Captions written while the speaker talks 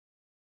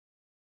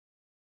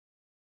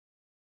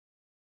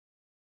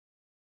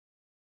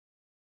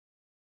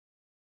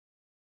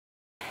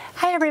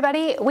Hi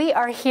everybody, we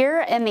are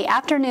here in the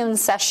afternoon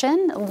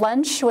session.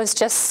 Lunch was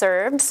just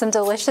served, some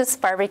delicious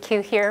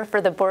barbecue here for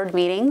the board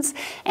meetings,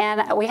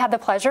 and we had the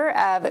pleasure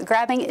of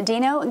grabbing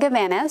Dino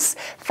Gavanes,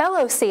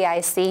 fellow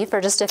CIC, for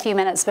just a few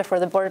minutes before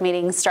the board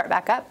meetings start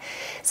back up.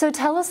 So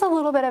tell us a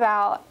little bit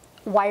about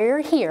why you're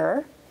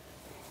here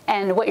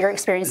and what your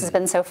experience has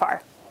been so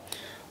far.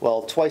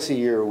 Well, twice a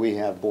year we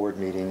have board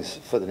meetings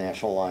for the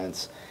National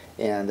Alliance,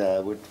 and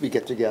we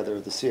get together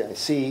the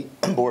CIC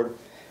board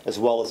as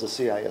well as the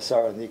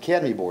CISR and the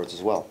Academy boards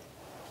as well.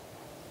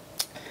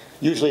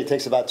 Usually it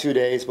takes about 2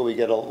 days, but we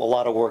get a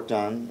lot of work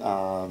done.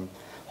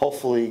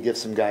 Hopefully give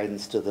some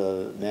guidance to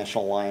the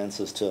National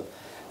Alliance as to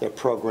their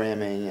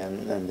programming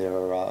and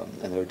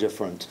their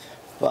different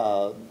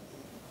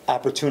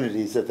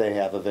opportunities that they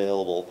have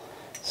available.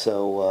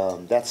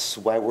 So that's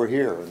why we're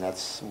here, and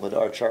that's what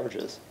our charge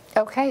is.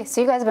 Okay, so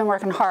you guys have been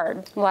working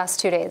hard the last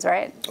 2 days,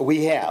 right?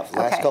 We have.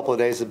 Last Okay. couple of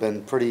days have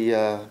been pretty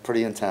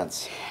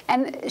intense.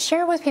 And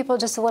share with people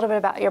just a little bit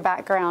about your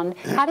background.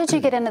 How did you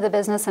get into the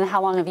business and how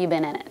long have you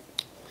been in it?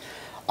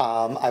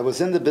 I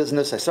was in the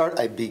business.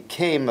 I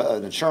became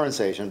an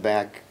insurance agent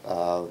back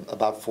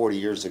about 40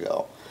 years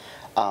ago.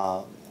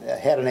 I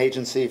had an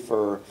agency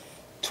for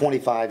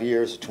 25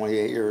 years,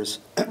 28 years.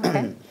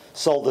 Okay.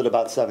 Sold it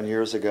about 7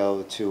 years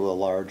ago to a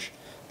large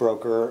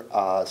broker.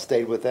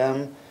 Stayed with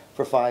them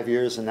for 5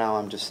 years, and now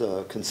I'm just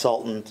a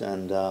consultant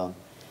and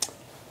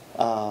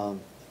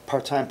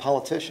part-time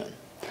politician.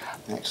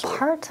 Actually.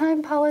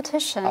 Part-time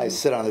politician. I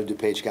sit on the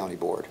DuPage County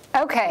Board.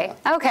 Okay,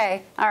 Yeah.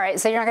 Okay, all right.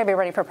 So you're not going to be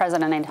ready for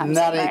president anytime soon,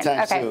 Not right?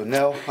 anytime Okay. soon,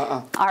 no.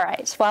 All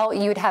right. Well,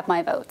 you'd have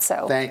my vote,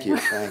 so. Thank you,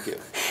 thank you.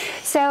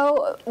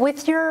 So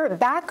with your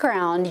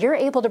background, you're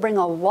able to bring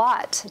a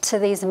lot to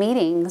these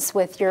meetings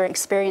with your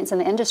experience in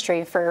the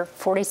industry for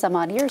 40 some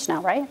odd years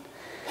now, right?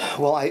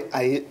 Well,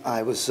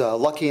 I was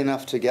lucky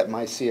enough to get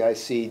my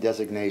CIC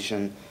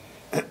designation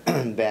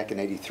back in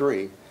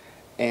 '83,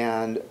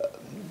 and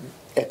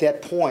at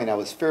that point I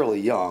was fairly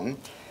young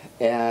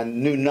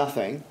and knew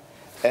nothing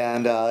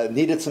and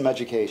needed some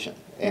education.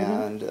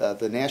 And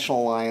the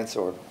National Alliance,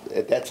 or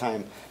at that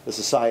time the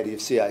Society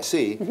of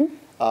CIC,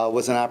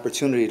 was an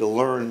opportunity to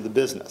learn the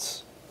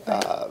business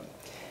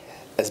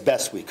as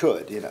best we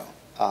could, you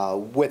know.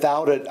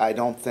 Without it, I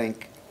don't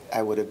think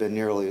I would have been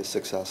nearly as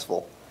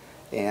successful.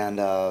 And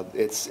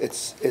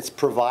it's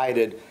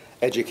provided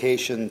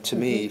education to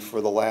me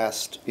for the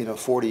last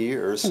 40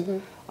 years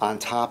on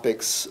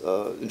topics,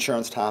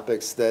 insurance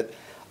topics that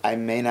I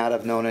may not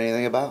have known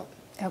anything about.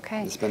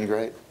 Okay. It's been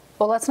great.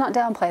 Well, let's not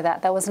downplay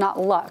that. That was not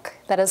luck.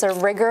 That is a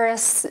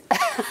rigorous,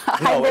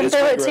 I've No, been it is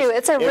through rigorous. it too.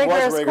 It's a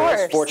rigorous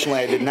course. Fortunately,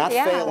 I did not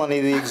fail any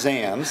of the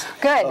exams.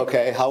 Good.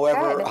 Okay.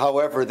 Good.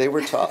 However, they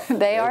were tough.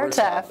 They are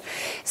tough.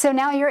 So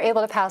now you're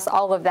able to pass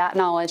all of that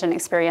knowledge and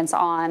experience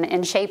on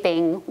in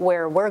shaping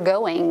where we're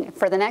going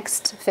for the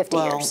next 50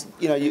 years.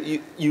 You know,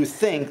 you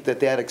think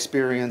that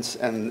experience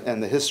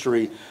and the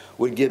history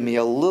would give me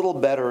a little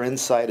better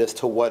insight as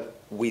to what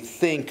we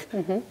think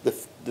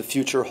the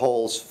future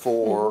holds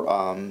for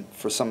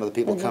some of the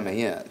people coming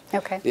in.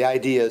 Okay. The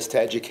idea is to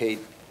educate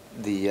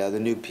the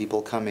new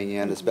people coming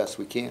in as best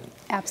we can.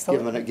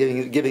 Absolutely.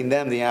 Giving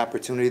them the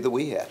opportunity that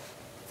we had.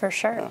 For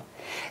sure. Yeah.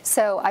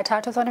 So I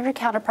talked with one of your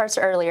counterparts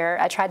earlier.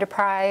 I tried to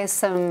pry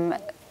some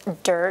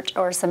dirt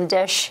or some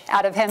dish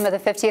out of him at the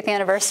 50th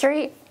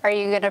anniversary. Are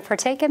you going to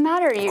partake in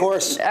that? Or are you? Of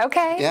course.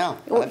 Okay. Yeah.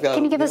 Well,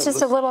 can you give us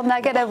just a little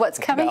nugget of what's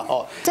coming?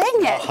 No. Dang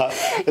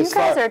it. You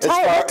guys are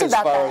tight-lipped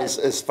about that.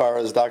 As far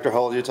as Dr.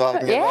 Hull you're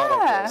talking about?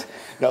 Yeah.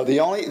 No, the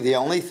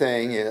only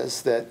thing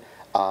is that,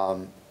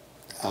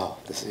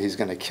 he's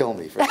going to kill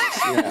me for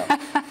this, you know.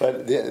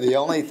 But the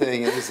only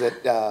thing is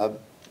that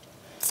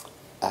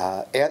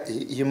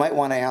you might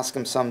want to ask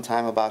him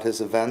sometime about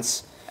his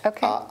events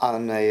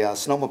on a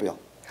snowmobile.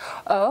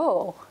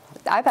 Oh,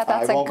 I bet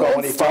that's a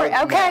good story.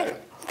 Okay,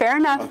 fair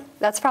enough.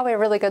 That's probably a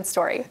really good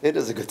story. It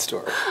is a good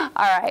story.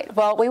 All right.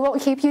 Well, we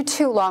won't keep you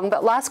too long,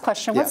 but last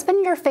question. What's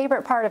been your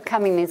favorite part of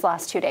coming these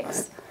last 2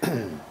 days?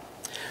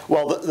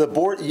 Well, the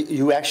board,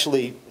 you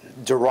actually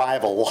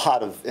derive a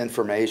lot of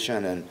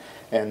information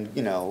and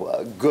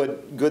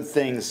good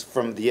things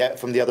from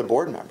the other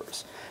board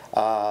members.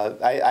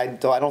 I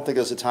don't think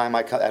there's a time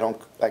I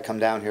come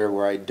down here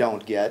where I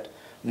don't get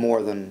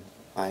more than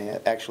I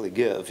actually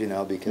give,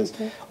 because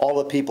all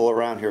the people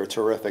around here are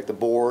terrific. The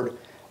board,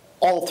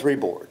 all three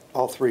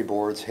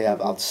boards have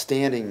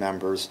outstanding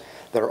members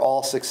that are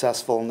all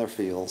successful in their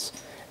fields,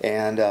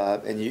 and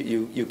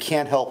you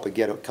can't help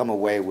but come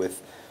away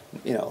with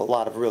a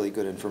lot of really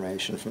good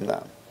information from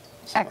them.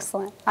 So,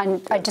 excellent.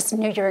 I just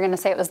knew you were going to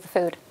say it was the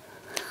food.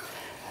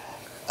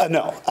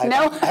 No.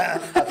 No?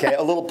 Okay,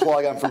 a little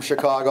plug. I'm from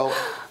Chicago.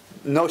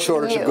 No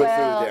shortage of good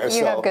food there.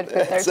 You have good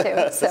food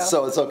there too.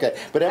 So it's okay.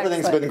 But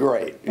everything's been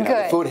great. Good.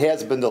 The food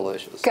has been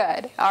delicious.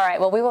 Good. All right.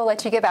 Well, we will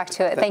let you get back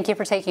to it. Thank you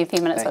for taking a few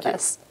minutes with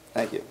us.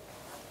 Thank you.